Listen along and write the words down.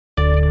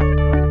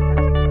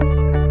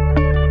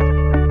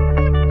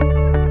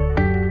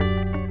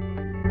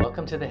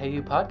to the Hey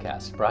You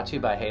podcast, brought to you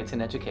by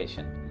Hayton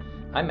Education.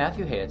 I'm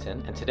Matthew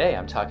Hayton, and today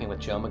I'm talking with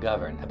Joe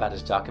McGovern about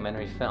his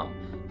documentary film,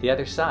 The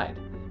Other Side,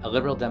 A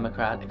Liberal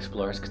Democrat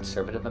Explores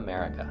Conservative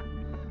America.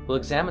 We'll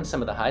examine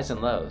some of the highs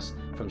and lows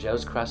from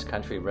Joe's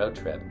cross-country road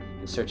trip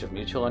in search of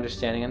mutual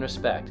understanding and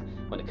respect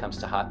when it comes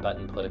to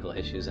hot-button political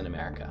issues in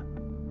America.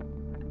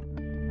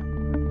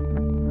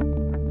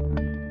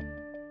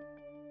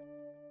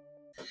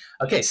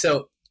 Okay,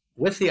 so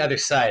with The Other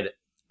Side,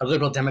 A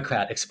Liberal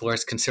Democrat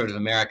Explores Conservative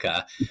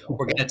America,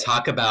 we're going to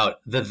talk about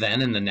the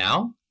then and the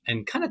now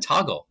and kind of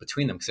toggle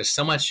between them because there's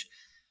so much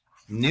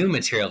new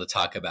material to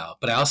talk about.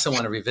 But I also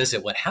want to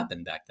revisit what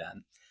happened back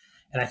then.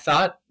 And I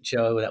thought,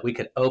 Joe, that we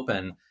could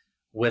open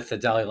with the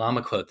Dalai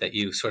Lama quote that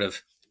you sort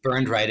of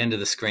burned right into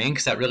the screen,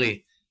 because that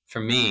really,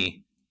 for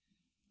me,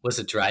 was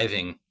a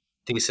driving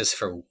thesis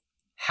for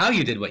how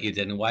you did what you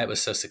did and why it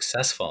was so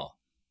successful,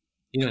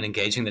 in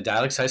engaging the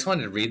dialogue. So I just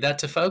wanted to read that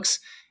to folks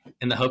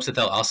in the hopes that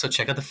they'll also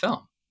check out the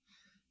film.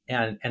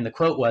 And the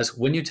quote was,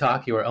 "When you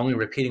talk, you are only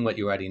repeating what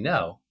you already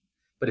know,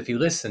 but if you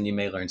listen, you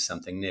may learn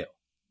something new."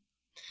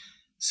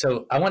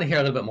 So I want to hear a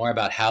little bit more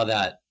about how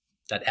that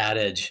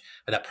adage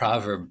or that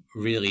proverb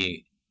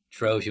really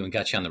drove you and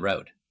got you on the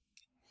road.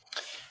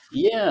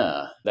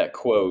 Yeah, that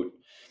quote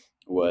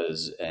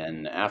was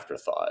an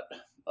afterthought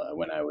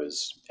when I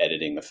was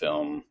editing the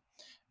film.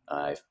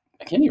 I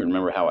can't even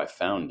remember how I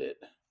found it,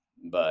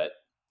 but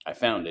I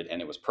found it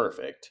and it was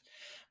perfect.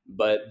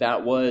 But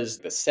that was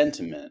the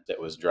sentiment that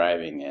was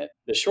driving it.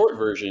 The short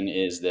version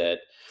is that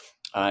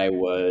I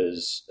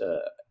was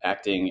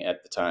acting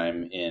at the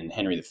time in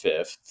Henry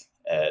V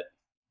at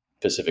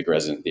Pacific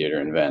Resident Theater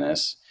in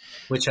Venice.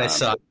 Which I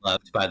saw and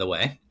loved, by the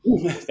way.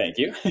 Thank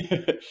you.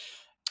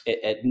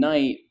 At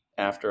night,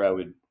 after I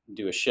would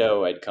do a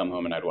show, I'd come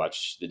home and I'd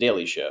watch The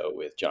Daily Show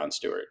with Jon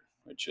Stewart,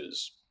 which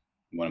was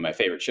one of my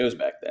favorite shows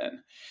back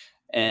then.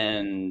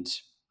 And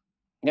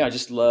yeah, I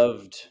just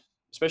loved,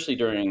 especially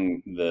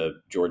during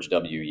the George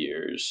W.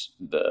 years,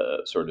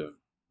 the sort of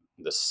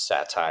the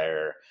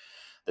satire,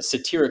 the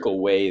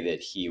satirical way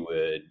that he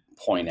would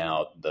point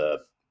out the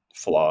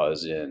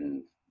flaws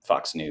in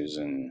Fox News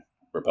and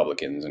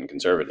Republicans and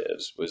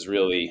conservatives was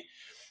really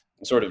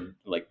sort of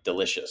like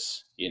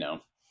delicious,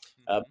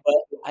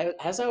 But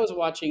as I was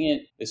watching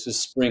it, this was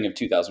spring of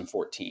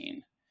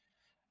 2014,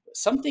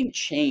 something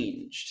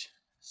changed.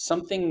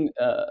 Something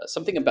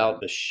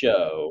about the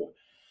show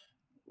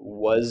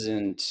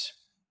wasn't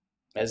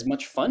as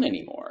much fun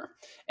anymore.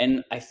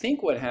 And I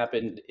think what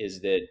happened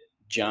is that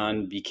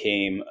John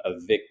became a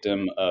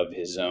victim of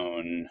his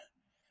own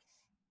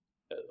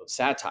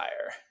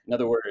satire. In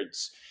other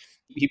words,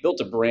 he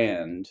built a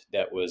brand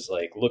that was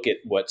like, look at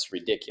what's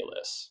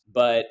ridiculous.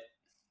 But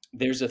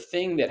there's a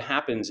thing that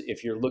happens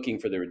if you're looking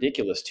for the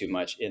ridiculous too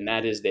much, and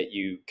that is that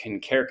you can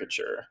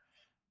caricature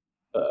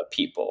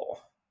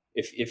people.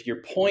 If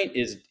your point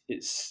is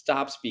it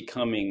stops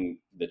becoming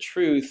the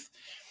truth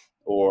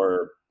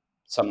or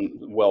some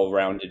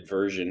well-rounded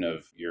version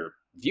of your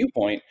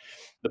viewpoint,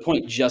 the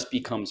point just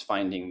becomes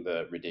finding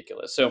the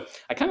ridiculous. So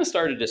I kind of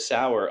started to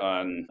sour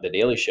on The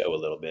Daily Show a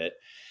little bit.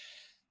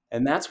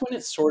 And that's when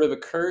it sort of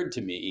occurred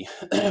to me,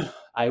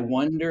 I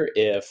wonder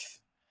if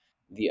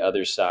The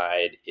Other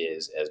Side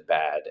is as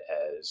bad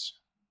as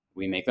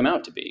we make them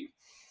out to be.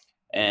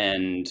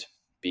 And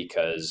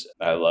because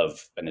I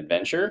love an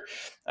adventure,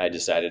 I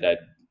decided I'd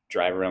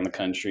drive around the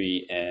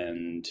country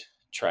and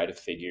try to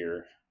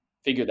figure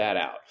that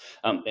out.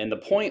 And the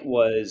point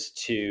was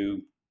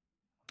to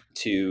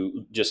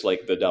just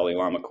like the Dalai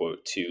Lama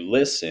quote, to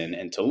listen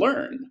and to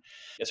learn.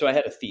 And so I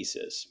had a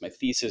thesis. My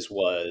thesis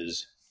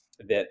was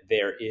that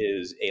there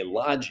is a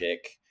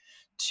logic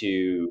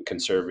to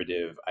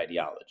conservative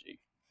ideology,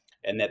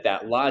 and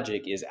that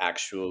logic is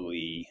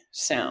actually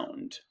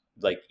sound.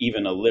 Like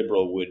even a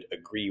liberal would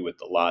agree with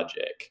the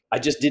logic. I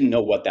just didn't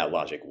know what that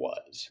logic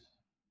was.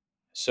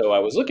 So I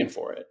was looking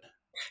for it.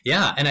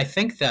 Yeah, and I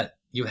think that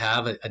you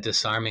have a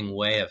disarming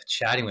way of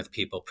chatting with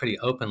people pretty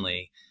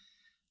openly.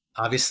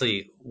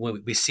 Obviously,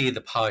 when we see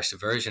the polished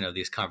version of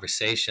these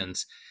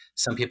conversations,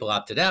 some people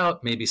opted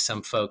out. Maybe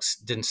some folks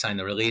didn't sign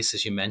the release,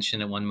 as you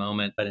mentioned at one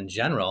moment. But in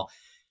general,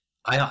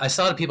 I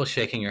saw the people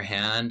shaking your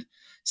hand,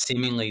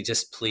 seemingly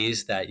just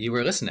pleased that you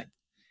were listening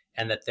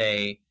and that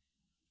they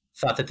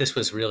thought that this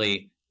was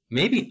really,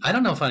 maybe, I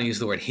don't know if I want to use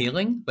the word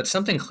healing, but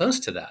something close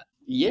to that.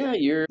 Yeah,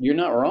 you're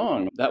not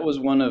wrong. That was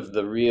one of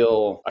the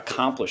real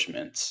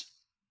accomplishments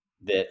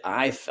that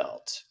I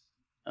felt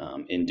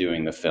in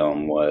doing the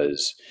film,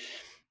 was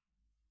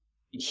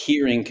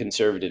hearing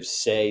conservatives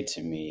say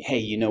to me, hey,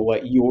 you know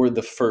what? You're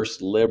the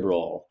first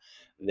liberal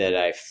that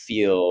I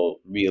feel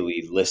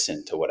really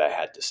listened to what I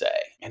had to say.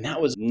 And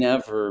that was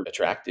never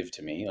attractive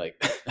to me.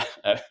 Like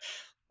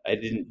I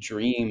didn't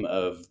dream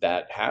of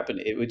that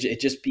happening. It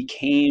just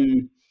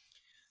became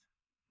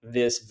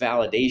this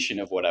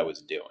validation of what I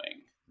was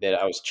doing, that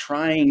I was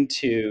trying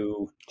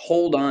to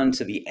hold on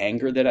to the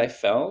anger that I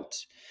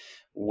felt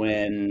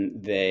when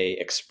they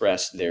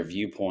expressed their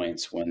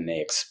viewpoints, when they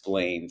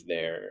explained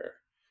their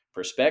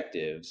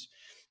perspectives.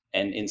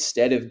 And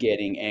instead of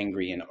getting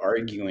angry and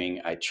arguing,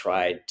 I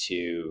tried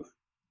to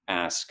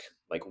ask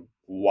like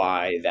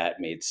why that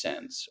made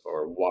sense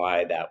or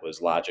why that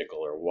was logical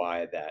or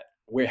why that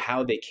where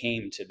how they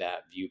came to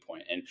that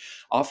viewpoint. And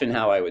often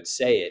how I would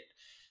say it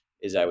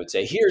is I would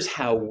say, here's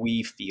how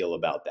we feel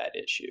about that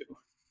issue.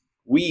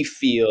 We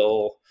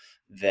feel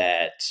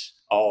that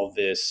all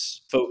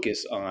this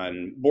focus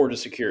on border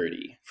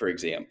security, for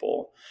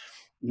example,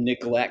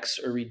 neglects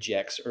or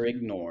rejects or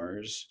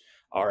ignores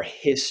our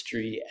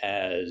history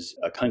as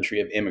a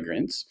country of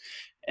immigrants,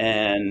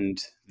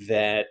 and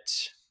that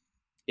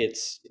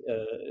it's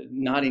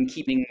not in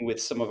keeping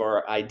with some of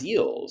our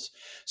ideals.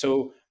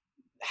 So,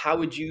 how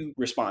would you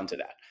respond to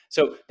that?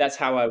 So, that's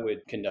how I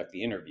would conduct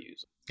the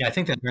interviews. Yeah, I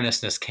think that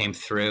earnestness came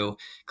through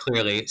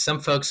clearly. Some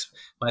folks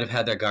might have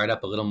had their guard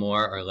up a little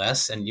more or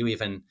less, and you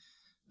even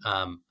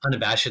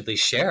unabashedly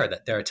share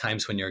that there are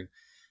times when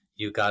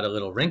you got a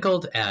little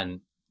wrinkled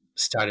and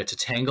started to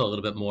tangle a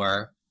little bit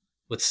more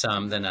with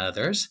some than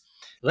others.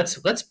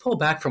 Let's pull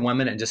back for 1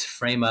 minute and just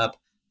frame up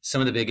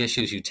some of the big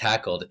issues you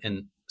tackled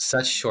in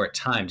such short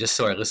time, just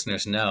so our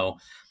listeners know.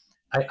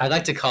 I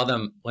like to call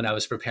them, when I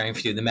was preparing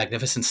for you, the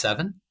Magnificent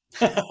Seven.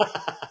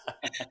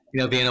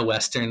 Being a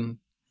Western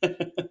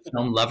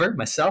film lover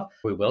myself,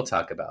 we will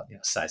talk about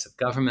size of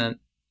government,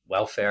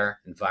 welfare,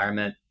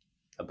 environment,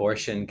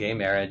 abortion, gay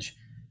marriage,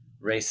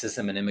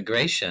 racism, and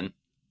immigration.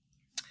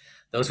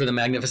 Those were the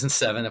Magnificent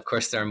Seven. Of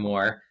course, there are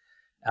more.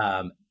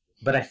 Um,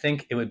 but I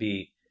think it would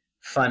be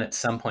fun at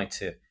some point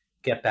to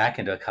get back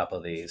into a couple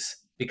of these,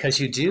 because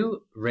you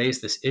do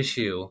raise this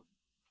issue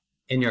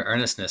in your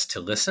earnestness to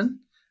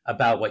listen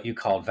about what you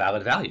call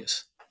valid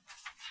values.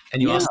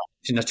 And you Yeah, also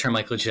mention a term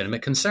like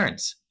legitimate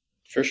concerns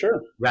for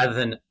sure. rather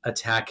than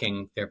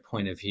attacking their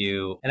point of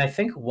view. And I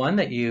think one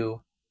that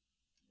you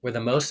were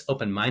the most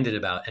open minded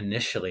about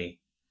initially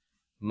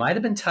might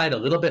have been tied a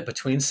little bit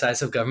between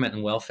size of government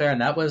and welfare.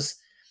 And that was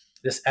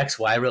this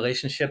XY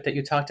relationship that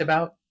you talked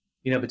about,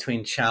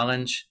 between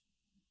challenge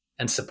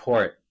and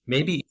support,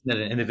 maybe even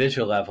at an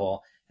individual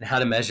level, and how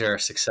to measure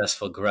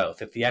successful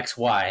growth. If the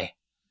XY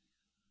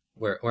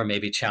were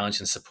maybe challenge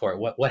and support,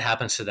 what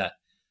happens to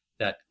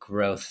that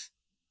growth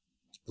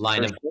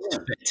line For of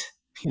sure. fit?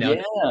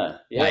 Yeah,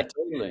 yeah, Why?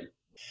 totally.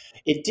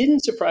 It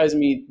didn't surprise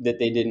me that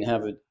they didn't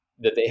have a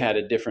that they had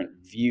a different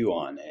view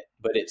on it,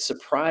 but it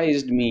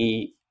surprised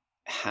me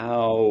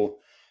how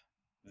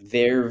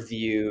their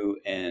view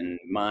and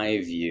my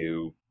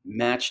view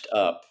matched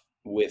up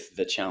with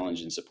the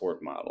challenge and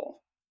support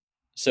model.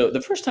 So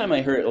the first time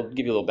I heard, I'll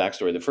give you a little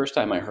backstory. The first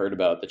time I heard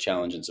about the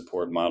challenge and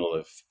support model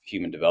of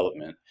human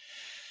development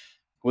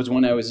was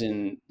when I was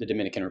in the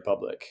Dominican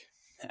Republic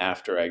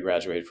after I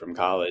graduated from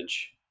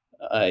college.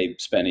 I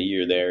spent a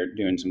year there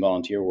doing some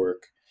volunteer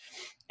work,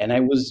 and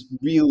I was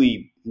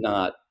really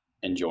not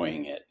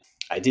enjoying it.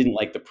 I didn't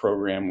like the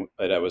program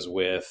that I was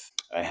with.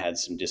 I had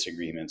some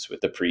disagreements with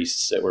the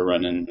priests that were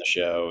running the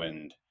show,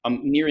 and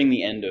I'm nearing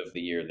the end of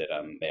the year that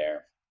I'm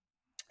there.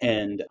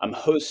 And I'm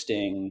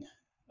hosting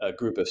a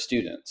group of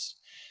students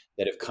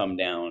that have come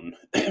down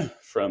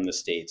from the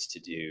States to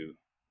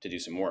do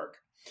some work.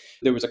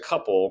 There was a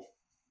couple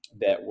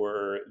that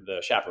were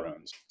the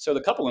chaperones. So the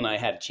couple and I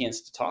had a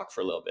chance to talk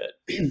for a little bit.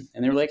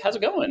 And they were like, "How's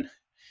it going?"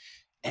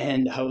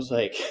 And I was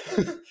like,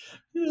 "This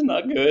is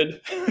not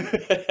good."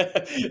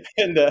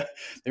 And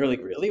they were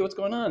like, "Really? What's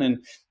going on?"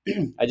 And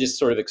I just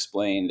sort of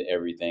explained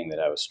everything that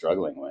I was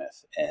struggling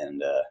with.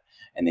 And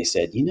they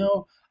said,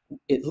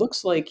 "It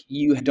looks like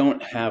you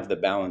don't have the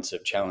balance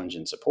of challenge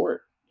and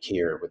support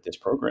here with this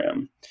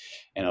program."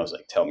 And I was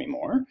like, "Tell me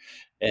more."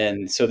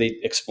 And so they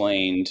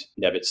explained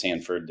Nevitt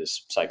Sanford,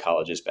 this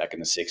psychologist back in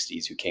the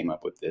 60s, who came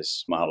up with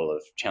this model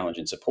of challenge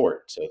and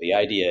support. So the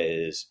idea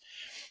is,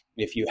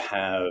 if you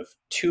have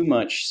too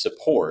much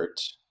support,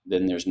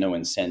 then there's no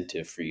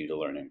incentive for you to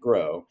learn and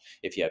grow.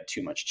 If you have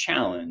too much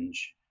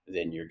challenge,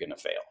 then you're going to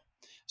fail.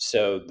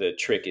 So the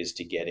trick is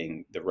to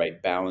getting the right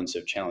balance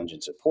of challenge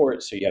and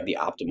support so you have the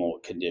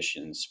optimal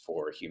conditions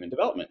for human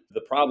development.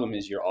 The problem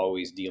is you're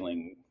always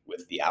dealing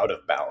with the out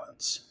of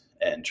balance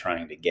and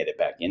trying to get it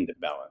back into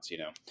balance.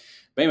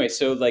 But anyway,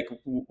 so like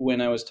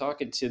when I was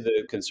talking to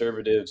the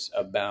conservatives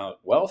about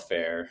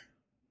welfare,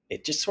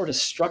 it just sort of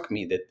struck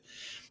me that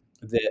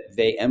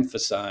they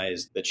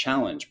emphasize the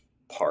challenge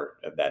part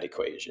of that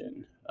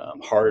equation.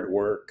 Hard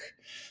work.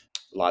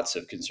 Lots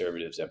of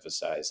conservatives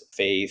emphasize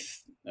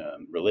faith,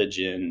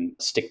 religion,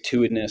 stick to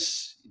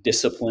itness,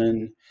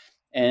 discipline.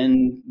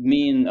 And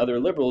me and other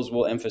liberals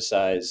will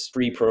emphasize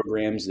free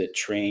programs that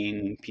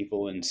train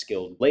people in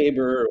skilled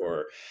labor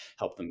or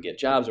help them get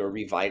jobs or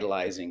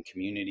revitalizing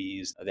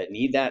communities that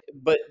need that.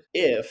 But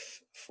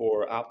if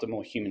for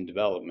optimal human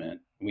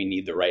development, we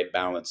need the right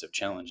balance of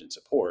challenge and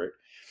support,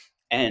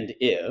 and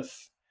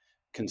if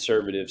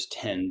conservatives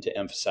tend to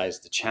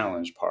emphasize the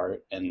challenge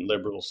part and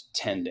liberals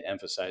tend to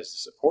emphasize the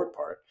support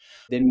part,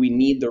 then we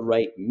need the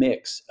right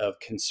mix of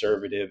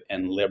conservative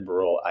and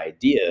liberal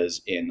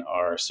ideas in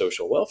our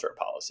social welfare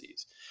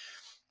policies.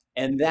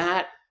 And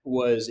that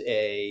was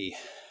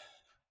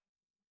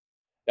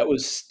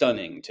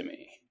stunning to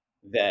me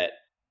that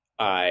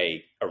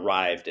I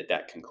arrived at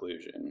that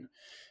conclusion,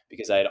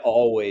 because I had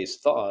always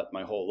thought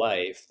my whole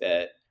life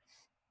that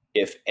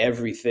if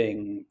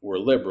everything were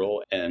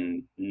liberal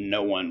and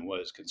no one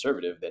was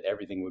conservative, that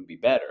everything would be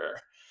better.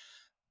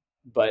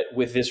 But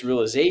with this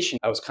realization,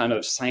 I was kind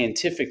of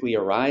scientifically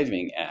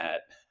arriving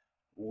at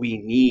we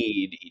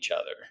need each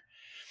other.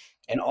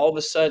 And all of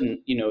a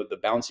sudden, the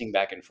bouncing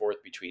back and forth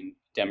between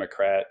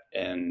Democrat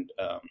and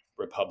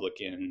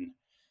Republican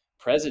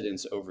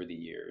presidents over the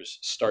years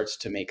starts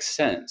to make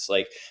sense.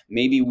 Like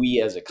maybe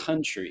we as a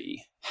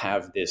country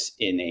have this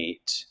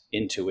innate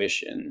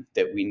intuition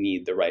that we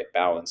need the right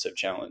balance of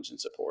challenge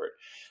and support.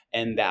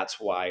 And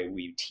that's why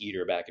we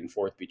teeter back and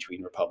forth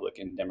between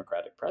Republican and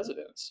Democratic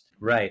presidents.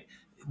 Right.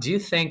 Do you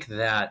think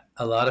that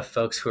a lot of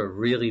folks who are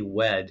really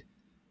wed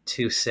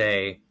to,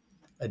 say,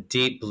 a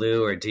deep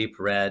blue or deep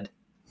red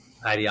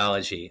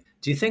ideology,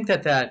 do you think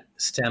that that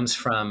stems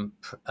from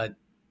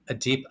a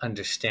deep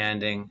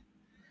understanding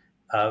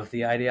of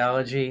the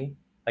ideology,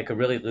 like a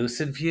really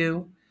lucid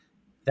view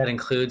that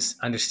includes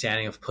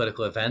understanding of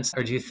political events?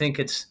 Or do you think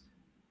it's,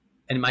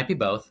 and it might be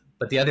both,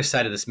 but the other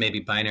side of this maybe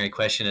binary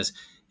question is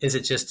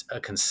it just a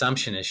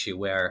consumption issue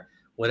where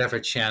whatever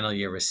channel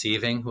you're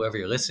receiving, whoever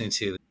you're listening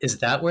to, is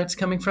that where it's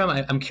coming from?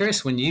 I'm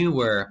curious, when you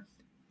were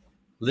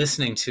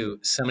listening to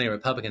so many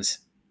Republicans,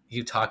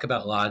 you talk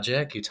about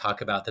logic, you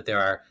talk about that there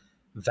are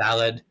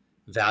valid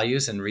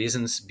values and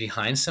reasons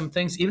behind some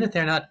things, even if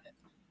they're not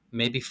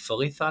maybe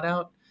fully thought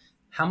out.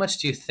 How much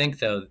do you think,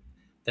 though,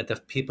 that the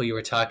people you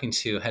were talking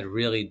to had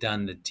really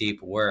done the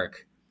deep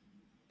work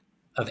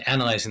of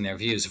analyzing their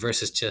views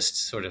versus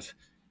just sort of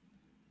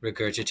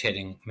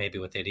regurgitating maybe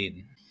what they'd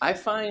eaten? I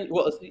find,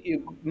 well,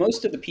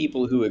 most of the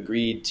people who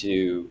agreed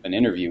to an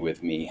interview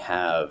with me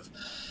have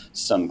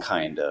some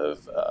kind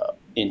of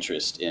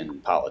interest in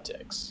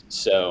politics.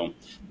 So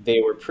they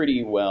were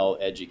pretty well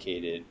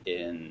educated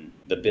in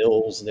the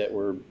bills that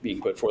were being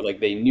put forward.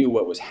 Like they knew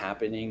what was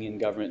happening in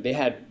government. They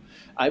had,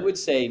 I would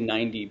say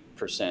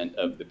 90%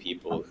 of the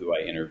people who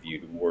I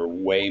interviewed were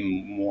way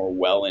more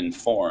well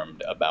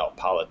informed about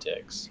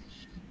politics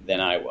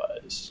than I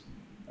was.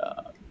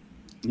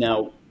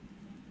 Now,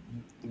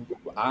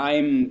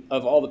 I'm,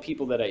 of all the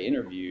people that I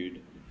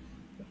interviewed,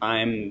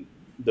 I'm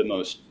the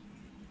most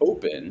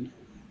open.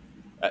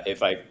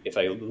 If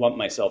I lump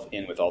myself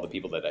in with all the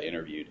people that I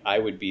interviewed, I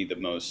would be the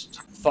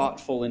most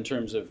thoughtful in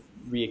terms of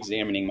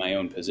re-examining my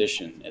own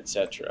position,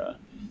 etc.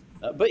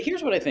 But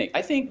here's what I think.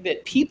 I think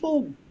that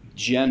people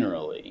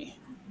generally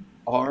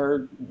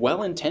are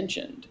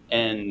well-intentioned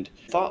and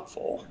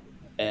thoughtful,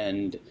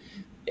 and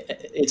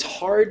it's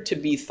hard to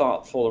be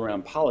thoughtful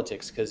around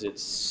politics because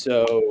it's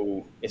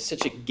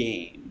such a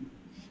game.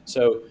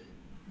 So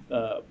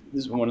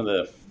this is one of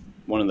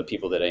the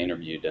people that I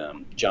interviewed,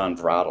 John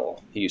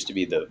Vrottle. He used to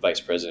be the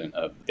vice president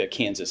of the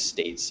Kansas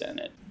State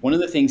Senate. One of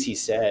the things he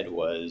said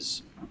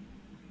was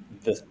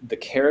the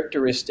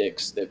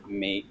characteristics that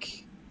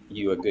make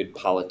you a good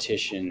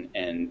politician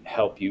and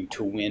help you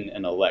to win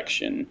an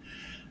election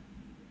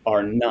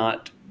are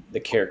not the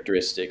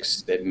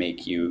characteristics that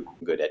make you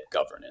good at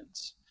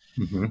governance.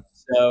 Mm-hmm.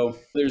 So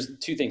there's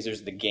two things.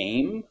 There's the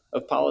game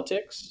of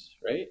politics,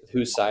 right?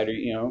 Whose side are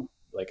you?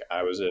 Like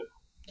I was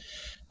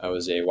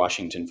a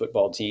Washington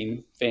football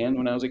team fan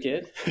when I was a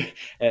kid,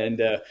 and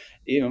the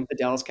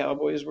Dallas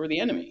Cowboys were the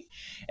enemy.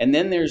 And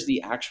then there's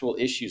the actual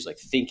issues, like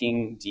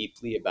thinking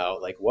deeply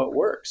about like what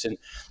works. And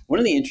one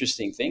of the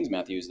interesting things,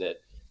 Matthew, is that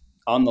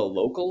on the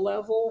local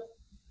level,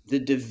 the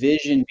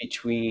division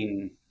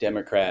between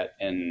Democrat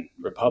and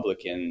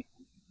Republican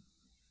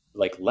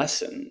like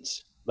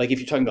lessens. Like if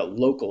you're talking about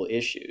local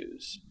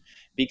issues,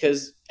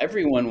 because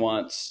everyone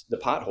wants the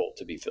pothole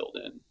to be filled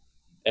in.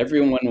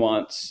 Everyone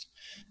wants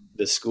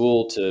the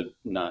school to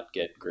not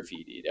get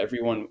graffitied.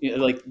 Everyone,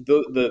 like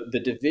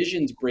the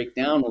divisions break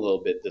down a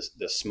little bit.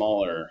 The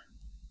smaller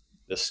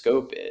the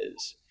scope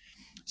is.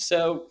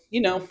 So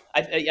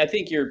I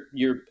think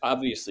you're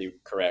obviously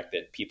correct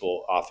that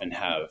people often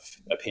have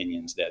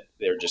opinions that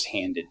they're just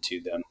handed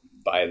to them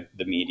by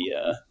the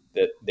media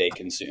that they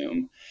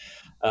consume.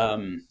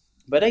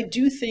 But I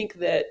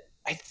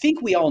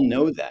think we all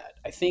know that.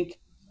 I think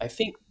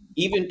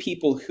even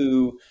people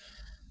who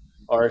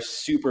are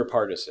super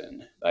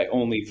partisan. I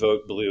only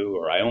vote blue,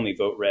 or I only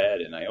vote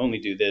red, and I only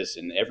do this,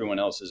 and everyone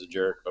else is a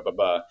jerk. Blah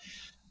blah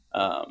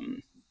blah.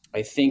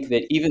 I think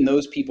that even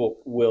those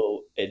people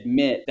will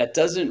admit that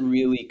doesn't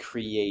really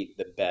create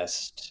the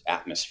best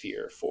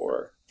atmosphere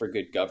for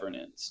good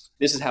governance.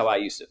 This is how I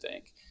used to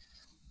think.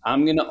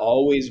 I'm going to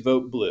always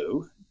vote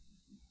blue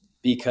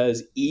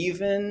because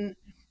even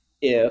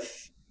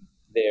if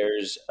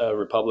there's a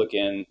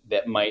Republican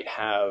that might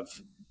have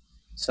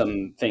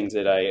some things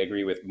that I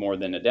agree with more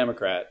than a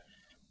Democrat,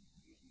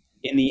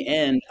 in the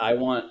end, I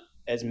want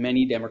as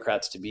many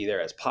Democrats to be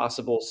there as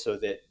possible so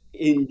that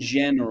in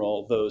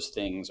general, those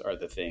things are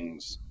the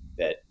things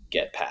that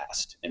get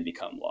passed and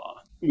become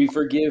law. We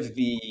forgive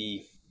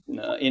the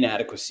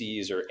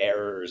inadequacies or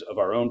errors of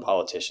our own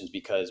politicians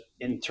because,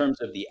 in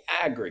terms of the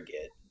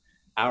aggregate,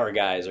 our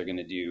guys are going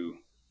to do,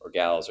 or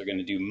gals are going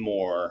to do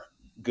more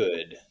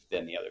good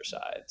than the other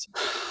sides.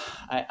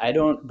 I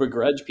don't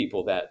begrudge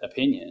people that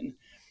opinion,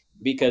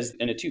 because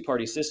in a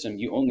two-party system,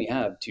 you only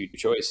have two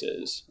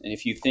choices. And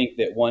if you think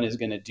that one is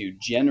going to do,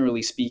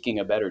 generally speaking,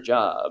 a better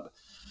job,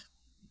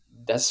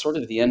 that's sort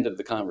of the end of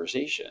the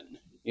conversation.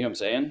 You know what I'm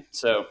saying?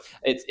 So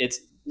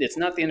it's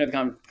not the end of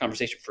the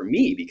conversation for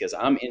me, because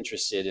I'm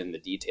interested in the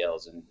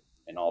details and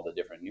all the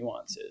different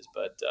nuances.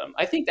 But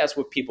I think that's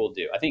what people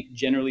do. I think,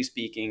 generally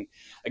speaking,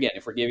 again,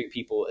 if we're giving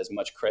people as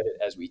much credit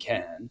as we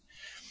can,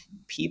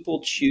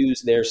 people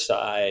choose their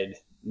side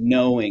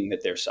knowing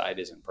that their side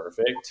isn't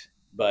perfect,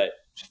 but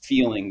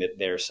feeling that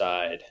their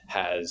side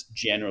has,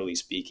 generally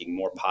speaking,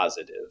 more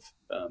positive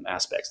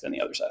aspects than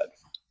the other side.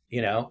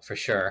 For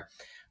sure.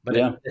 But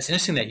Yeah. it's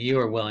interesting that you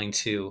are willing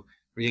to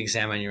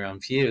re-examine your own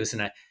views,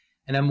 and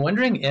I'm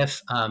wondering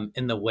if,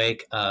 in the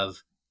wake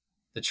of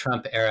the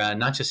Trump era,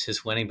 not just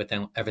his winning, but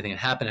then everything that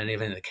happened, and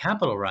even the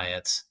Capitol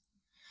riots,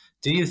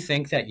 do you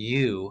think that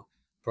you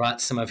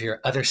brought some of your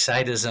other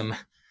sidism,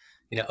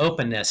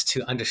 openness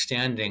to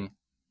understanding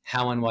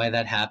how and why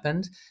that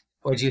happened?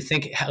 Or do you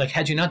think, like,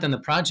 had you not done the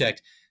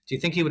project, do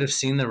you think you would have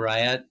seen the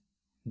riot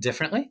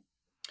differently?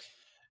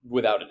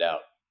 Without a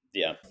doubt.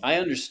 Yeah. I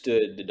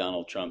understood the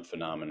Donald Trump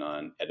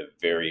phenomenon at a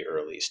very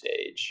early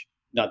stage.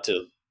 Not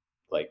to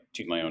like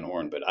toot my own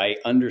horn, but I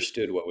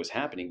understood what was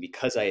happening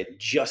because I had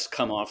just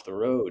come off the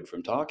road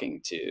from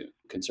talking to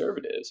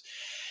conservatives.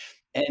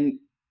 And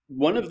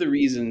one of the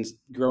reasons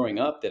growing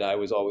up that I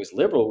was always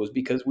liberal was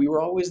because we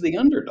were always the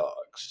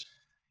underdogs.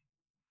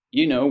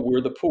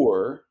 We're the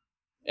poor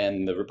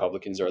and the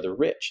Republicans are the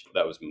rich.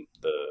 That was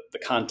the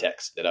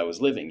context that I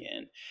was living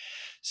in.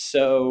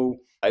 So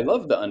I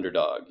love the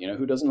underdog.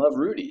 Who doesn't love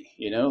Rudy?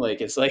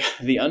 Like, it's like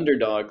the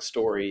underdog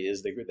story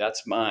is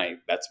that's my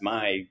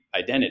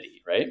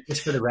identity, right?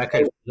 Just for the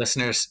record,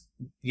 listeners,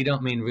 you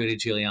don't mean Rudy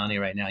Giuliani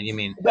right now. You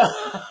mean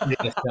the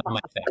film, I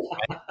think,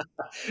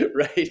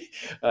 right? Right.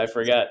 I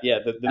forgot. Yeah,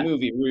 the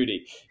movie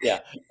Rudy. Yeah.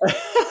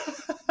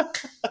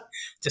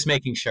 Just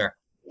making sure.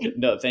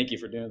 No, thank you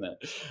for doing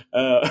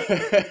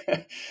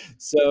that.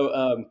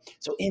 So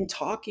in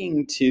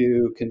talking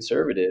to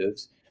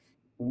conservatives,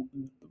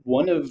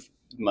 one of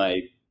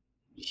my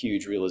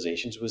huge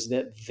realizations was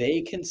that they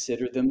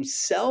consider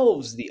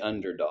themselves the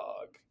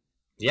underdog.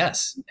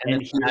 Yes, and then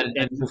And here had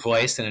a and new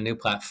voice and a new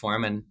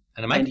platform, and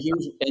a and microphone.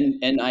 here's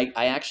and I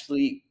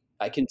actually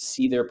I can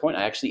see their point.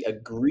 I actually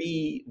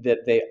agree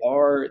that they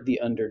are the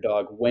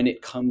underdog when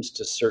it comes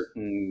to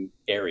certain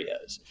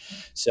areas.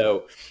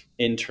 So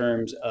in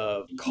terms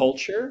of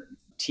culture,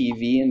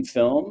 TV and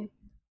film,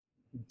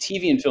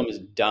 TV and film is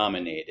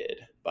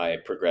dominated by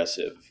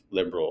progressive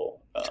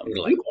liberal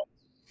Totally. viewpoint.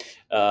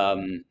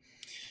 Um,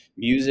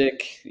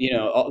 music,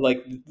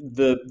 like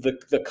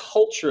the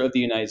culture of the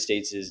United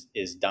States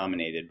is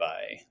dominated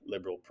by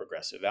liberal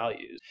progressive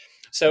values.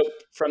 So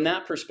from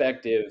that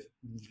perspective,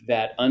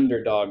 that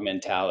underdog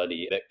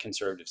mentality that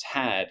conservatives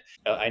had,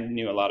 I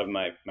knew a lot of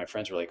my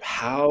friends were like,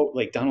 how,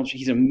 like, Donald,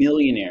 he's a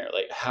millionaire,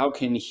 like, how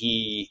can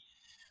he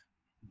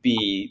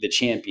be the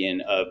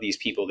champion of these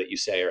people that you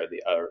say are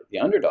the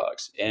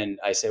underdogs? And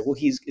I said, well,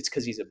 it's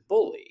because he's a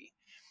bully,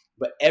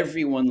 but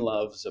everyone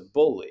loves a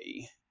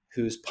bully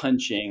who's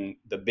punching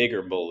the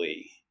bigger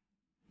bully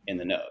in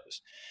the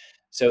nose.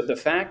 So the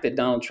fact that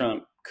Donald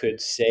Trump could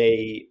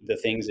say the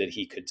things that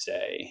he could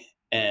say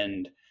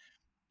and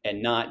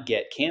not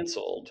get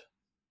canceled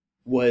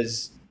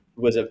was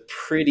a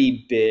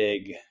pretty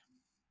big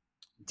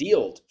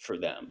deal for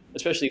them,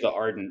 especially the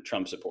ardent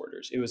Trump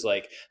supporters. It was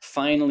like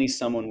finally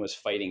someone was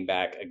fighting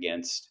back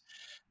against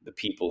the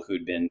people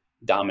who'd been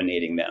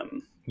dominating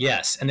them.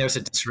 Yes, and there's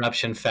a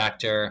disruption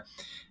factor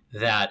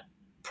that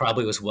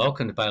probably was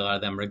welcomed by a lot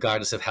of them,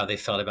 regardless of how they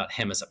felt about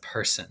him as a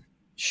person,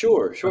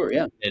 Sure, sure,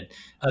 yeah. did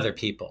other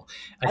people.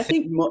 I I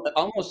think, think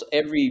almost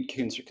every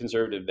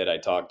conservative that I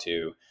talked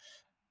to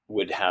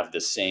would have the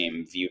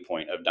same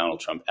viewpoint of Donald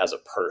Trump as a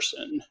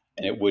person,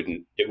 and it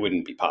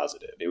wouldn't be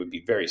positive. It would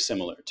be very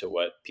similar to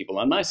what people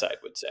on my side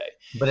would say.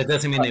 but it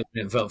doesn't mean they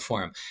wouldn't vote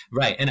for him,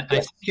 right? And I Yeah,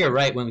 think you're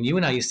right. When you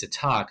and I used to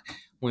talk,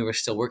 when we were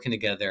still working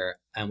together,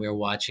 and we were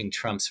watching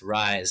Trump's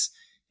rise,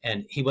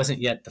 and he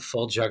wasn't yet the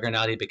full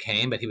juggernaut he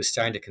became, but he was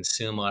starting to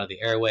consume a lot of the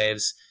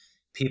airwaves.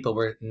 People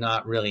were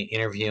not really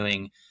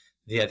interviewing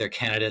the other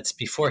candidates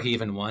before he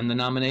even won the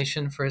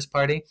nomination for his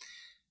party,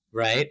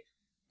 right?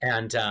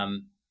 And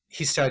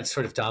he started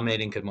sort of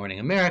dominating Good Morning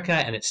America,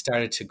 and it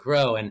started to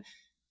grow. And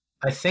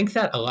I think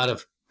that a lot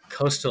of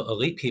coastal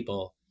elite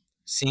people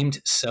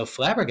seemed so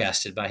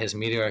flabbergasted by his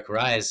meteoric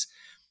rise,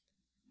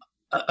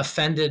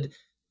 offended,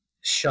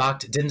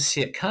 shocked, didn't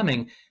see it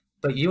coming.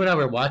 But you and I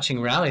were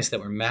watching rallies that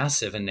were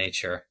massive in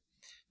nature.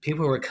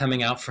 People were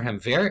coming out for him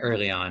very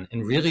early on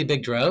in really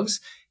big droves,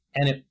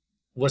 and it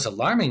was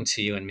alarming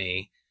to you and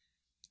me,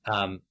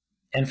 um,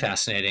 and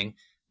fascinating.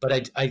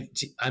 But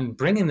I'm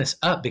bringing this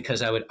up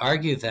because I would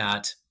argue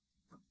that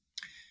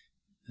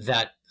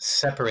that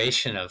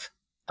separation of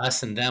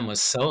us and them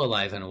was so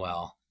alive and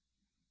well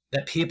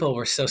that people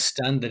were so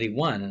stunned that he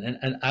won.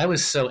 And I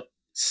was so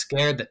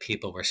scared that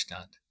people were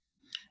stunned.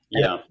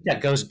 And I yeah, think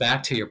that goes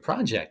back to your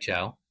project,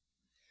 Joe.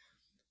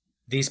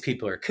 These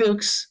people are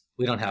kooks.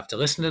 We don't have to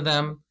listen to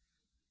them.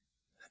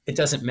 it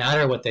doesn't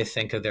matter what they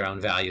think of their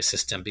own value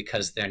system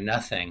because they're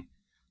nothing.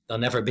 They'll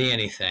never be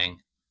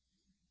anything.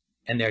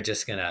 And they're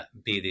just going to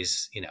be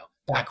these,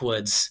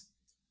 backwoods,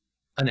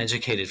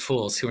 uneducated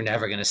fools who are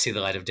never going to see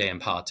the light of day in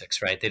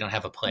politics, right? They don't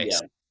have a place.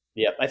 Yeah.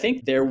 Yeah. I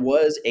think there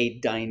was a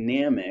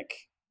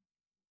dynamic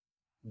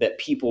that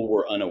people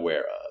were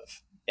unaware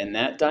of. And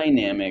that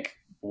dynamic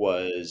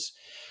was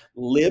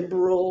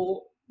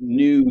liberal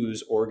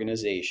news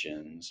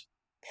organizations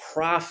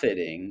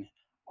profiting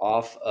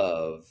off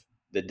of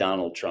the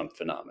Donald Trump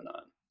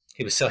phenomenon.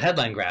 He was so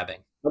headline grabbing.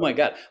 Oh my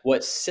God!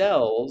 What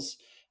sells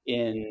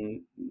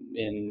in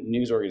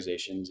news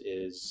organizations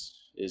is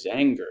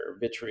anger,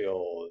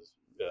 vitriol.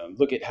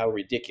 Look at how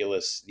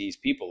ridiculous these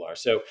people are.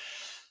 So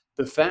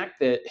the fact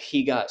that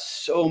he got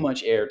so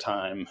much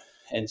airtime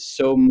and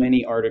so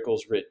many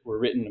articles were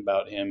written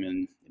about him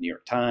in the New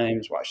York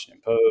Times,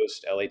 Washington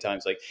Post, LA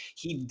Times, like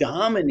he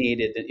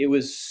dominated that. It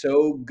was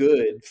so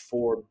good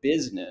for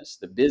business,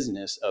 the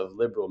business of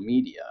liberal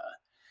media.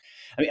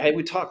 I mean, I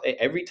would talk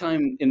every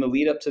time in the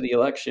lead up to the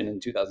election in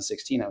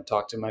 2016. I would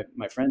talk to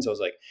my friends. I was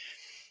like,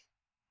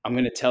 I'm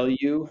going to tell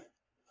you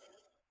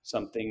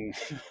something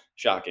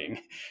shocking.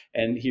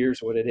 And here's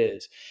what it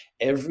is.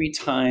 Every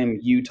time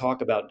you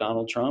talk about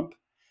Donald Trump,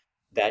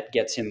 that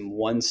gets him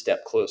one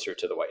step closer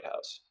to the White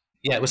House.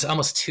 Yeah, it was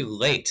almost too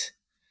late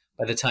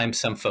by the time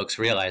some folks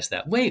realized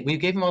that, wait, we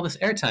gave him all this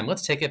airtime.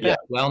 Let's take it Yeah. back.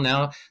 Well,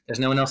 now there's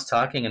no one else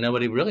talking and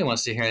nobody really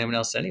wants to hear anyone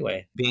else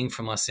anyway. Being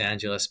from Los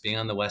Angeles, being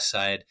on the West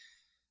Side,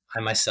 I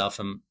myself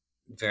am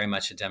very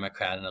much a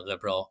Democrat and a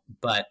liberal,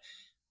 but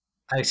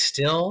I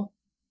still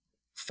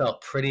felt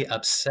pretty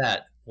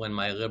upset when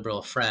my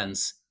liberal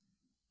friends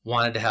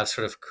wanted to have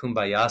sort of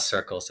kumbaya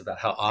circles about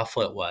how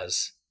awful it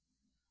was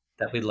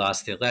that we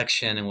lost the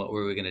election and what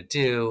were we going to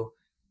do.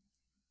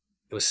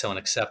 It was so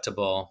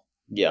unacceptable.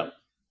 Yeah.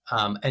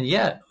 And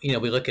yet, we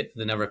look at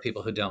the number of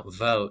people who don't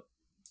vote.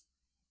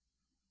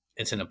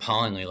 It's an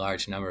appallingly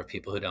large number of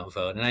people who don't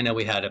vote. And I know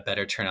we had a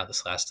better turnout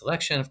this last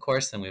election, of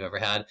course, than we've ever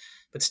had,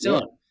 but still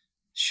Yeah. a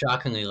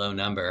shockingly low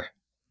number,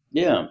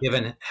 Yeah.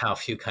 given how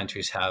few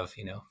countries have,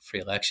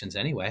 free elections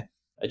anyway.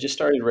 I just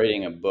started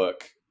writing a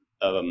book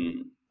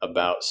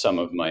about some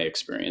of my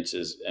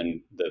experiences,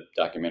 and the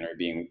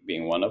documentary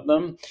being one of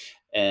them.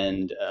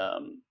 And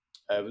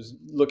I was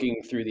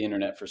looking through the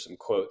internet for some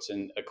quotes,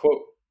 and a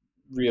quote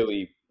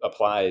really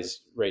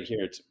applies right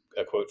here. It's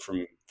a quote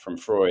from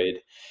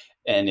Freud,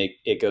 and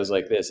it goes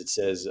like this. It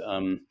says,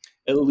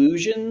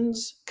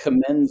 "Illusions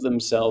commend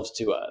themselves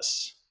to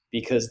us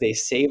because they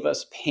save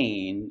us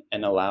pain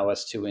and allow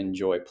us to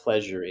enjoy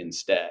pleasure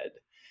instead.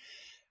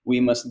 We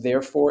must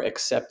therefore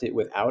accept it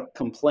without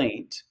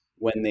complaint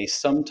when they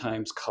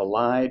sometimes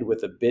collide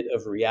with a bit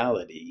of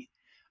reality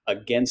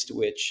against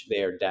which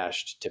they are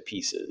dashed to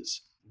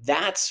pieces."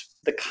 That's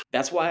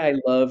why I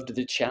loved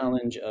the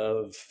challenge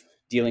of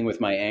dealing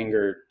with my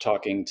anger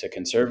talking to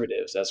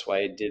conservatives. That's why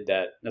I did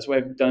that. That's why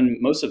I've done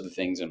most of the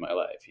things in my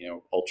life,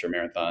 ultra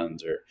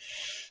marathons or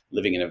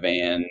living in a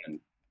van and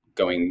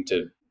going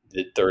to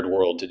the third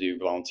world to do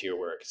volunteer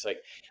work. It's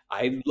like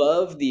I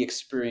love the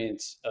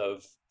experience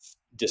of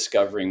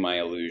discovering my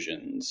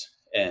illusions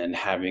and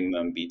having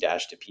them be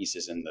dashed to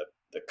pieces, and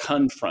the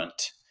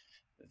confront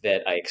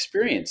that I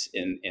experience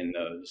in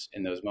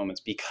those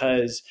moments,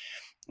 because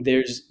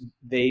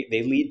they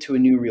lead to a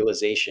new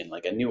realization,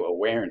 like a new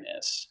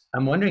awareness.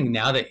 I'm wondering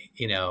now that,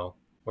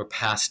 we're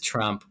past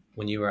Trump.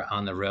 When you were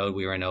on the road,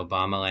 we were in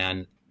Obama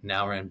land.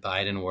 Now we're in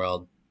Biden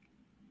world.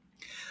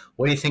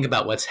 What do you think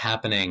about what's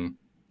happening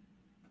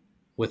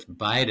with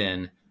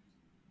Biden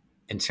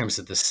in terms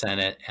of the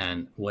Senate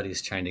and what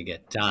he's trying to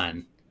get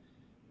done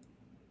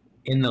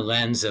in the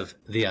lens of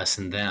the us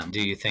and them?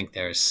 Do you think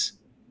there's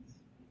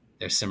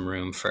some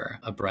room for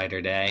a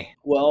brighter day?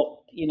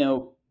 Well,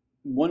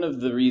 one of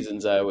the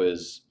reasons I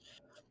was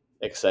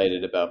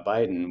excited about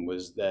Biden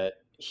was that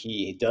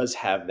he does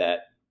have that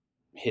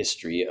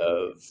history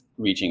of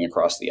reaching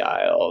across the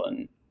aisle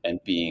and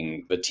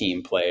being a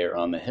team player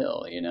on the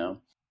Hill.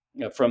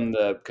 From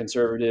the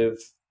conservative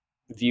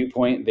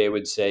viewpoint, they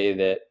would say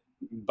that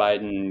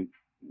Biden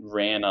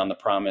ran on the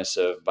promise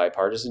of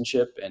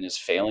bipartisanship and is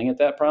failing at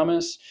that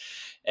promise.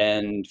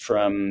 And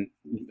from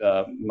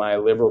my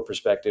liberal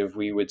perspective,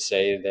 we would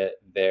say that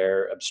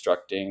they're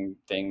obstructing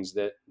things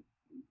that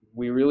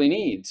we really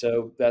need.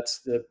 So that's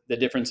the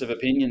difference of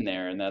opinion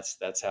there, and that's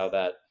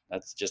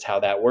just how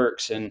that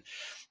works. And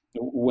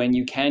when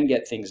you can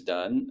get things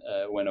done,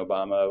 when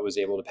Obama was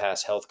able to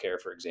pass healthcare,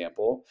 for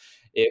example,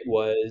 it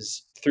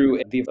was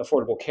through the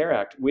Affordable Care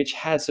Act, which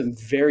had some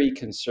very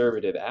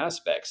conservative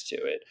aspects to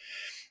it,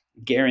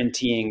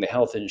 guaranteeing the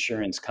health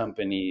insurance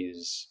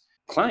companies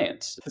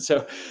clients.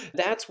 So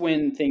that's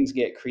when things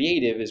get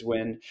creative, is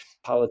when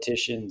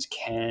politicians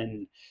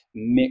can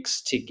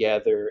mix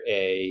together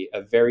a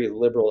very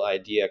liberal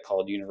idea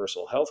called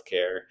universal health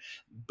care,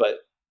 but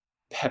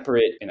pepper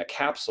it in a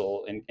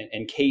capsule and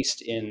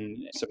encased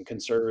in some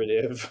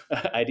conservative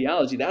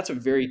ideology. That's a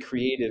very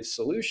creative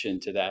solution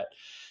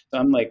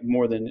I'm like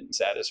more than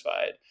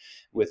satisfied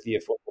with the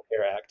Affordable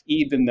Care Act,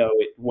 even though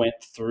it went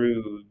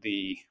through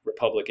the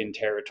Republican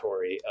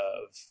territory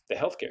of the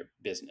healthcare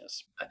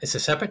business. It's a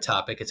separate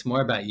topic. It's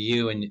more about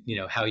you and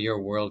how your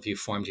worldview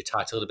formed. You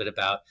talked a little bit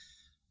about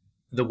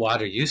the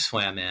water you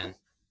swam in,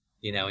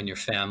 in your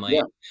family,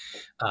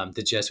 Yeah,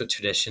 the Jesuit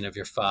tradition of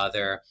your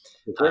father,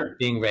 for sure.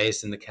 being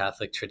raised in the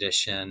Catholic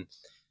tradition,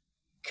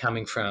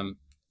 coming from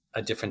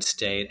a different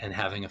state and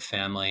having a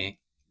family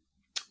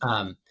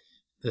um,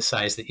 the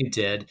size that you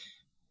did.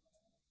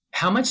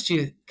 How much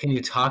can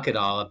you talk at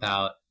all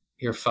about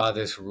your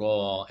father's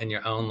role in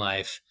your own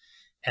life?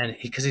 And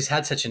because he's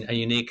had such a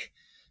unique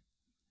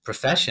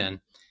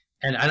profession,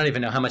 and I don't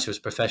even know how much of his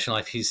professional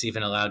life he's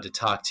even allowed to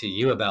talk to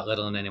you about, let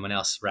alone anyone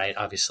else, right?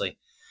 Obviously.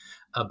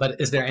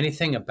 But is there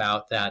anything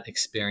about that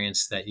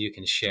experience that you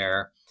can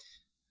share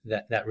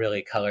that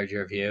really colored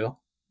your view?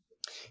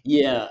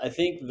 Yeah, I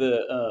think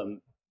the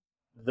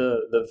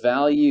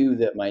value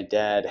that my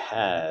dad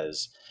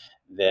has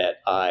that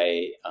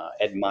I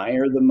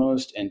admire the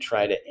most and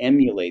try to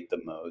emulate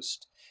the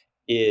most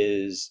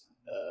is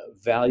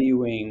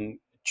valuing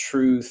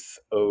truth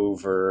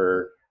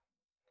over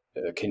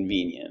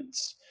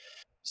convenience.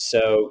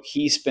 So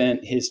he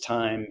spent his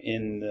time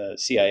in the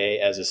CIA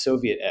as a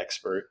Soviet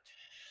expert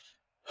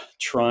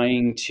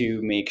trying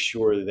to make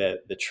sure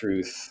that the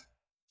truth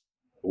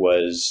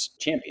was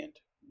championed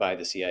by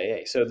the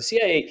CIA. So the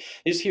CIA,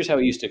 here's how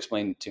he used to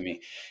explain it to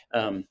me.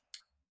 Um,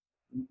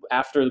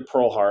 After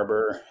Pearl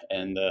Harbor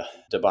and the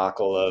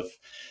debacle of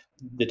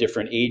the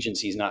different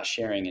agencies not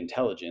sharing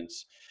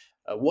intelligence,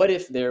 what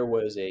if there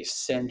was a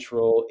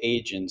central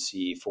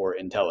agency for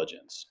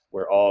intelligence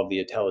where all of the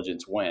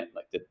intelligence went,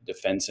 like the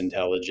defense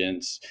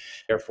intelligence,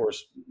 Air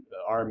Force,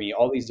 Army,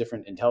 all these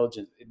different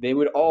intelligence, they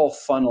would all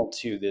funnel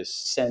to this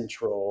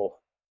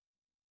central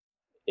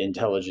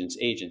intelligence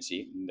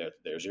agency.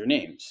 There's your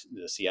names,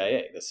 the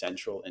CIA, the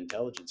Central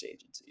Intelligence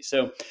Agency.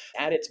 So,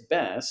 at its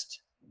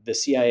best, the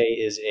CIA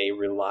is a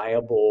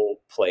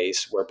reliable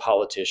place where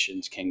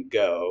politicians can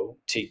go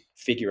to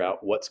figure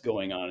out what's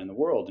going on in the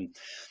world. And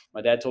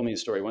my dad told me a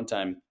story one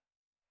time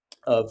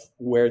of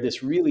where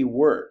this really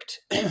worked.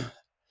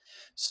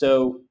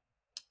 So,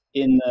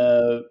 in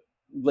the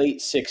late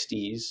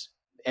 60s,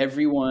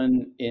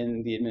 everyone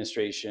in the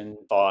administration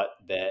thought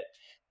that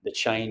the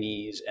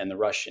Chinese and the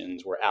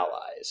Russians were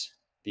allies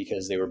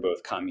because they were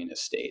both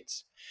communist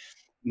states.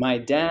 My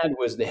dad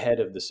was the head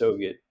of the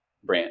Soviet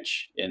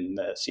branch in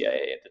the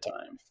CIA at the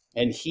time.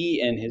 And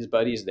he and his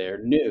buddies there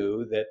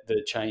knew that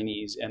the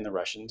Chinese and the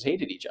Russians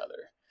hated each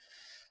other.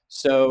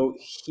 So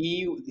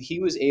he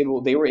was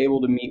able they were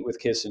able to meet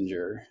with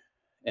Kissinger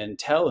and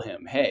tell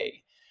him,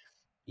 "Hey,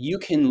 you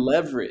can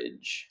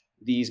leverage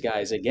these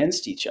guys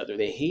against each other.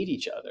 They hate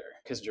each other."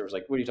 Kissinger was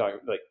like, "What are you talking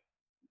about?" Like,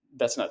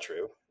 that's not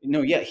true.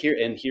 No, yeah,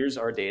 here's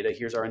our data,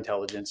 here's our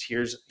intelligence,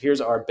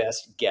 here's our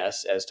best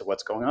guess as to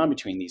what's going on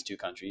between these two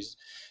countries.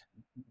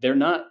 They're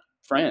not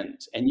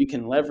friends, and you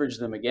can leverage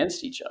them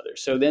against each other.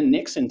 So then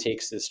Nixon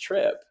takes this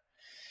trip.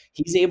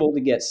 He's able to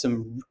get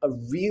a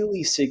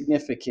really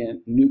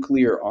significant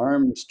nuclear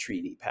arms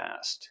treaty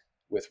passed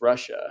with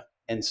Russia,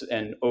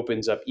 and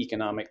opens up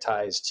economic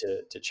ties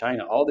to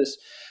China. All this,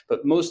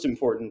 but most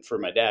important for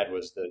my dad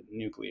was the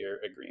nuclear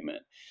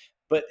agreement.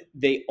 But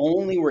they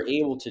only were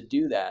able to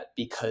do that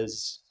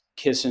because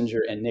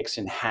Kissinger and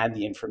Nixon had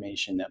the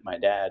information that my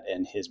dad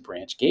and his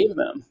branch gave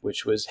them,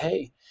 which was,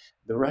 hey,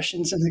 the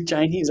Russians and the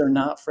Chinese are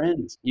not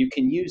friends. You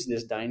can use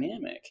this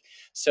dynamic.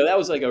 So that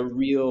was like a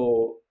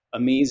real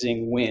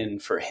amazing win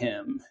for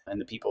him and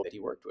the people that he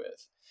worked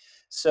with.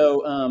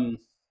 So,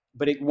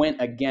 but it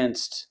went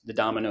against the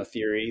domino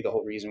theory, the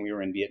whole reason we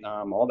were in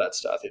Vietnam, all that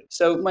stuff.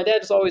 So my dad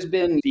has always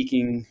been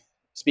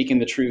speaking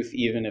the truth,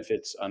 even if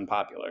it's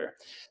unpopular.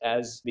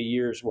 As the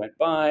years went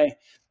by,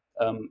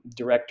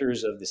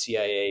 directors of the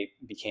CIA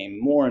became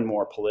more and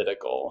more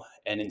political.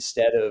 And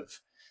instead of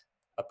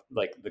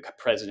like the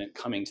president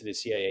coming to the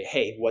CIA,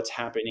 hey, what's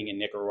happening in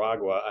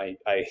Nicaragua?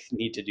 I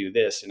need to do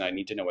this and I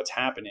need to know what's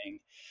happening.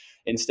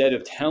 Instead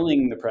of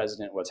telling the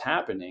president what's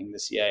happening, the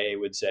CIA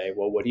would say,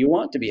 well, what do you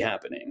want to be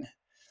happening?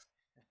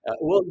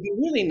 Well, it'd be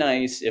really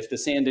nice if the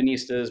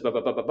Sandinistas, blah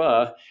blah blah blah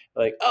blah,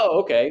 like, oh,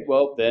 okay,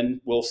 well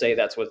then we'll say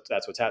that's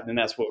what's happening.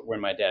 That's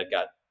when my dad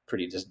got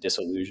pretty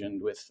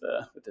disillusioned with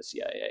the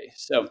CIA.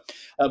 So,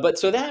 but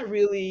so that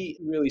really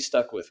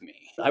stuck with me.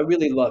 I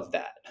really love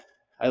that.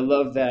 I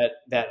love that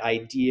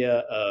idea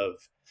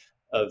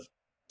of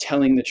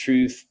telling the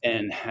truth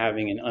and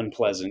having an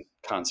unpleasant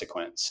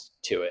consequence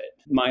to it.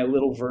 My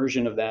little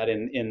version of that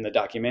in the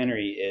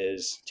documentary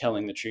is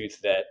telling the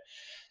truth that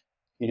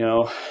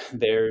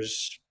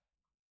there's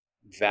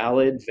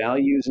valid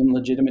values and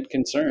legitimate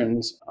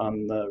concerns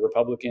on the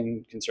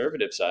Republican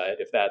conservative side.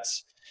 If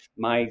that's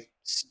my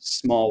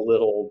small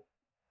little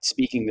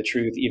speaking the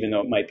truth, even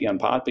though it might be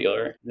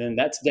unpopular, then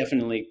that's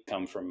definitely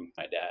come from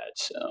my dad.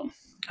 So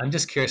I'm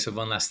just curious of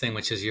one last thing,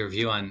 which is your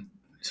view on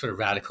sort of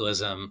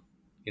radicalism,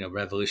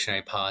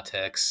 revolutionary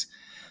politics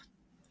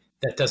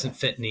that doesn't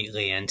fit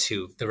neatly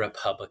into the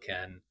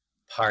Republican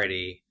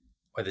Party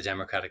or the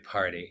Democratic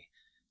Party.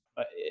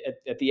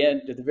 at the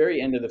end, at the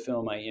very end of the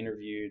film, I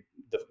interviewed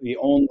the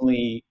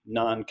only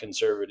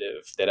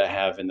non-conservative that I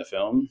have in the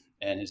film,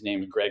 and his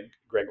name is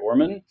Greg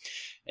Orman,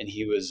 and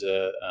he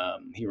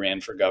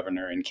ran for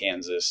governor in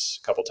Kansas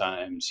a couple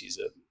times.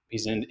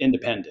 He's an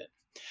independent,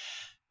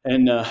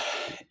 and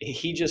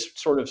he just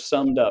sort of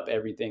summed up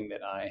everything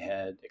that I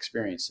had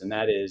experienced, and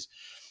that is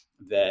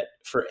that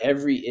for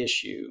every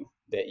issue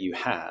that you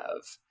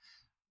have,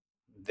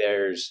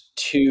 there's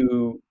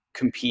two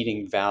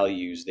competing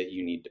values that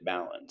you need to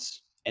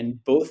balance.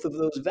 And both of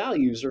those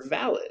values are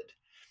valid.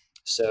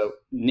 So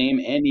name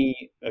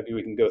any,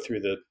 we can go through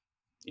the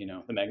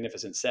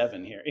Magnificent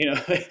Seven here.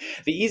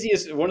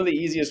 One of the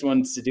easiest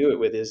ones to do it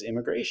with is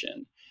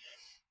immigration.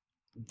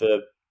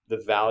 The,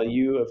 the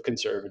value of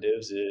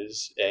conservatives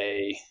is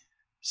a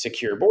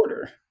secure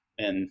border.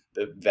 And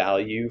the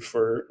value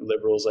for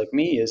liberals like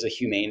me is a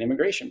humane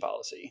immigration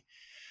policy.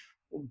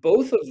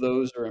 Both of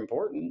those are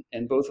important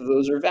and both of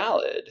those are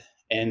valid,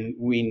 and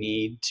we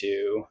need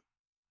to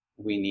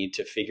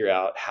figure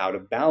out how to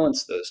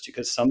balance those two,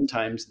 because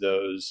sometimes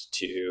those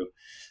two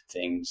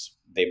things,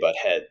 they butt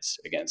heads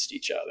against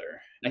each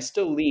other. And I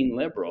still lean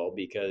liberal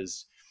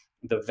because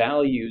the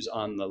values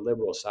on the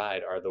liberal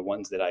side are the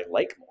ones that I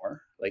like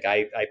more. Like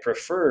I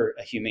prefer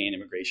a humane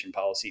immigration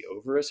policy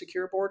over a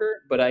secure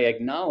border, but I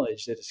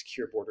acknowledge that a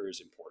secure border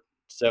is important.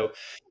 So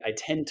I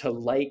tend to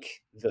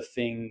like the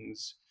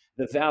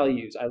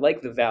values. I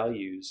like the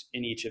values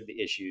in each of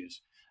the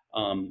issues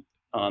on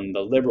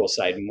the liberal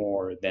side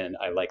more than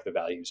I like the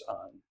values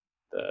on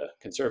the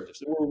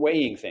conservatives. We're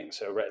weighing things.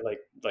 So, right,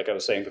 like I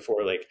was saying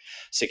before, like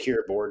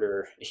secure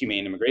border,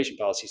 humane immigration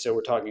policy. So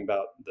we're talking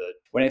about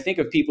when I think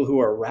of people who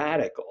are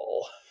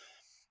radical,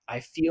 I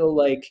feel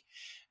like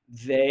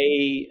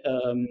they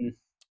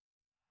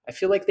I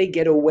feel like they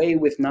get away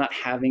with not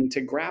having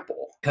to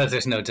grapple, because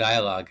there's no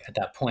dialogue at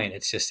that point.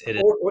 It's just it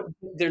is. or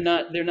they're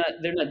not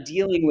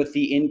dealing with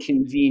the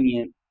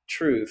inconvenient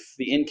truth,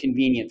 the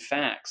inconvenient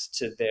facts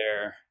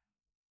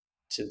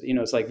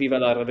it's like viva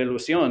la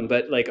revolucion,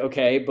 but like,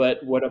 okay, but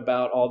what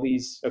about all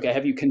these, okay,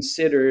 have you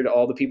considered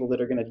all the people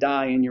that are going to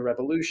die in your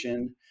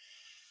revolution?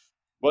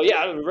 Well,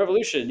 yeah,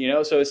 revolution,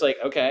 so it's like,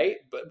 okay,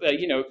 but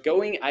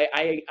going,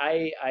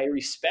 I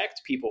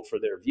respect people for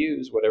their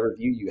views, whatever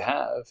view you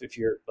have. If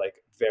you're like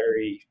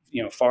very,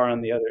 far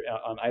on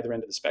either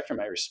end of the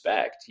spectrum, I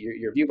respect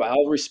your view, but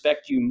I'll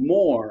respect you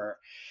more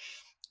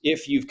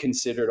if you've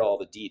considered all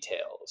the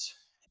details.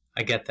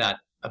 I get that.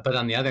 But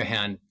on the other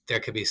hand, there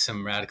could be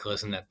some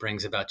radicalism that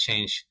brings about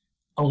change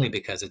only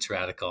because it's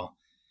radical,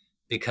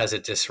 because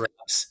it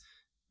disrupts.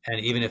 And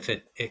even if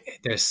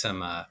there's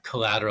some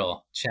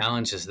collateral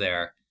challenges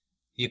there,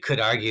 you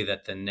could argue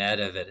that the net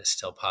of it is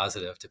still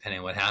positive, depending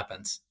on what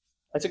happens.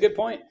 That's a good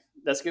point.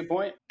 That's a good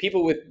point.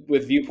 People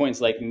with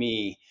viewpoints like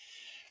me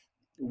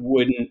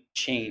wouldn't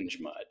change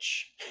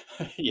much.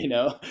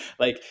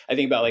 Like I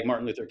think about like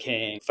Martin Luther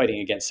King fighting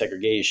against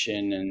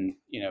segregation and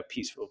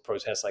peaceful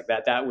protests like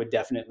that. That would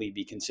definitely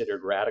be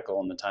considered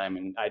radical in the time,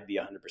 and I'd be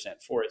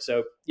 100% for it.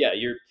 So yeah,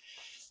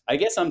 I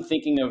guess I'm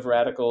thinking of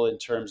radical in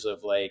terms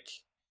of like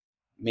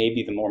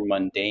maybe the more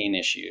mundane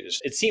issues.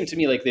 It seemed to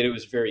me like that it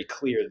was very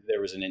clear that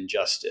there was an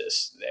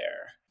injustice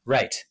there.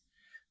 Right,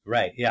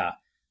 yeah.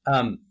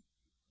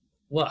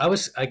 Well,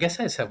 I guess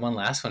I just have one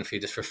last one for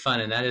you, just for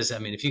fun, and that is, I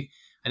mean,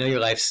 I know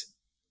your life's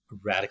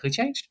radically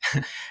changed.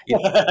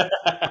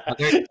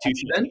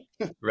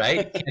 Right?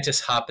 You can't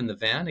just hop in the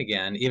van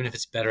again, even if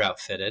it's better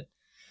outfitted.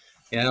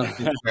 I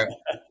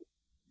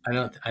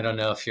don't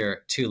know if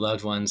your two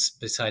loved ones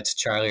besides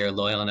Charlie are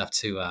loyal enough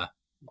to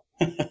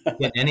get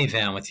in any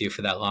van with you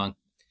for that long.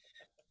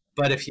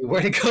 But if you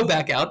were to go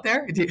back out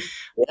there,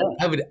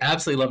 I would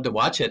absolutely love to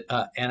watch it.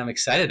 And I'm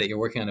excited that you're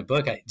working on a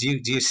book.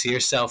 Do you see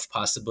yourself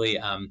possibly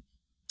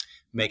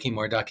making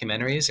more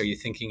documentaries? Are you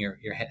thinking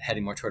you're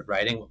heading more toward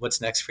writing? What's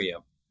next for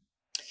you?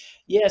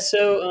 Yeah,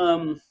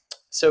 so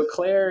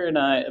Claire and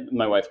I,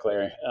 my wife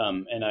Claire,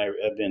 and I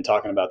have been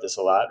talking about this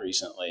a lot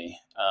recently,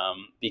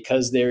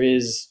 because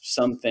there's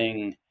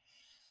something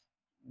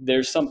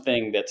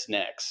that's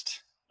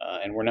next,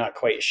 and we're not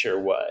quite sure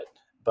what,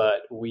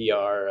 but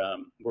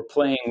we're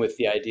playing with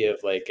the idea of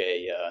like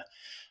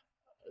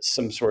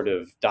some sort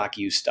of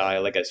docu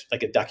style, like a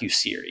docu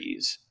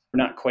series.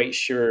 We're not quite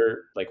sure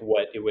like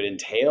what it would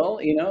entail.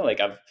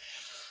 Like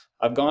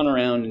I've gone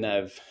around and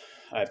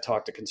I've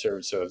talked to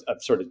conservatives, so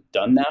I've sort of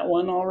done that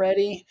one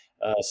already.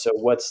 So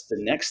what's the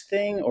next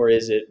thing? Or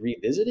is it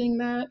revisiting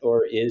that?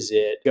 Or is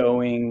it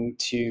going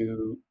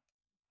to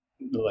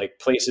like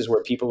places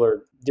where people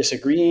are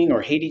disagreeing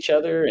or hate each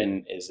other?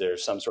 And is there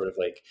some sort of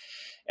like,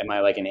 am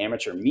I like an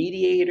amateur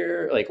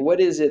mediator? Like,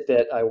 what is it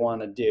that I want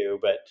to do?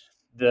 But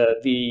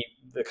the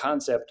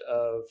concept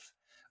of,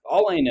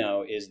 all I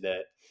know is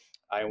that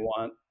I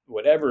want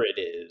whatever it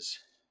is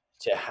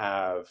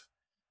to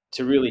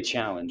really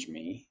challenge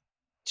me.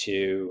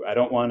 I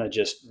don't want to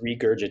just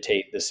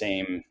regurgitate the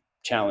same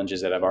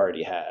challenges that I've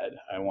already had.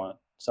 I want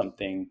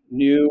something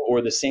new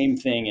or the same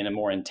thing in a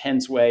more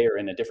intense way or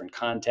in a different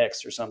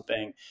context or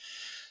something.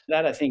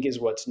 That I think is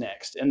what's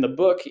next. And the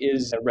book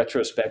is a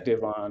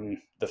retrospective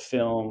on the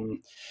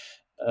film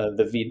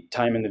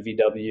time in the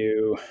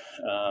VW,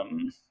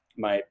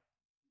 my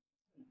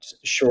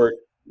short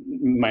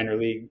minor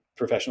league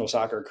professional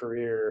soccer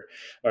career,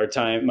 our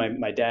time,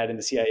 my dad in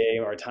the CIA,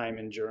 our time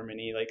in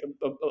Germany, like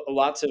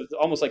lots of,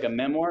 almost like a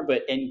memoir,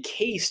 but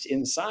encased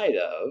inside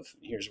of,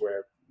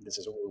 this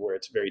is where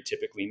it's very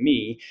typically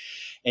me,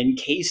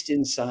 encased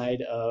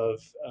inside of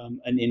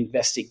an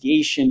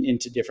investigation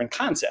into different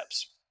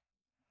concepts,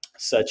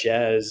 such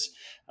as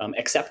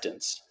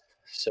acceptance.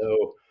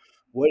 So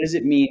what does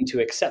it mean to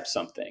accept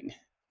something?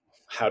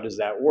 How does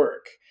that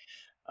work?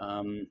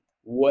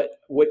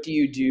 What do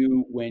you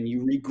do when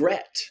you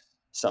regret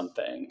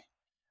something?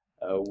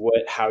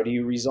 How do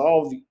you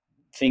resolve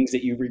things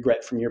that you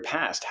regret from your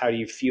past? How do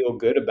you feel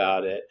good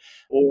about it?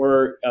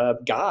 Or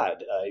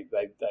God? I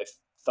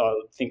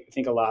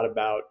think a lot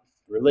about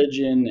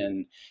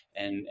religion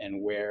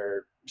and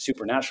where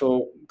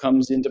supernatural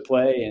comes into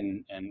play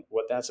and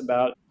what that's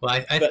about. Well, I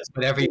But think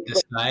whatever you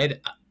decide,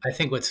 I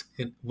think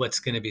what's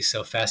going to be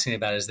so fascinating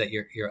about it is that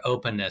your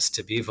openness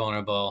to be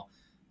vulnerable,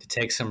 to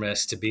take some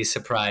risks, to be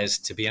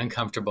surprised, to be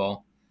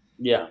uncomfortable,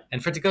 yeah,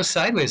 and for it to go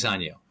sideways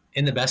on you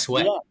in the best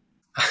way. yeah,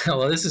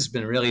 Well, this has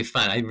been really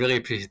fun. I really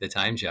appreciate the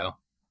time, Joe.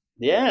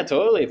 yeah,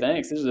 totally.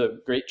 Thanks. This is a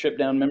great trip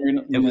down It memory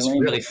was lane.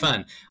 really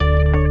fun.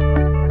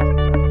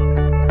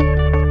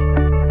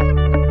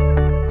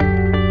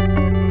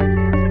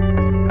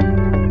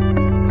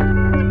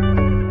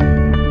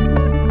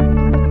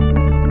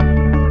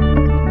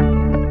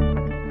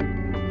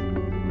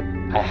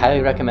 I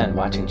highly recommend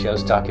watching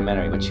Joe's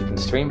documentary, which you can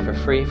stream for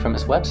free from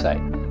his website,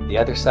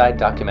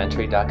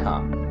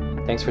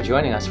 theothersidedocumentary.com. Thanks for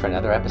joining us for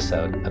another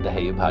episode of the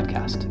Hey You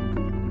Podcast.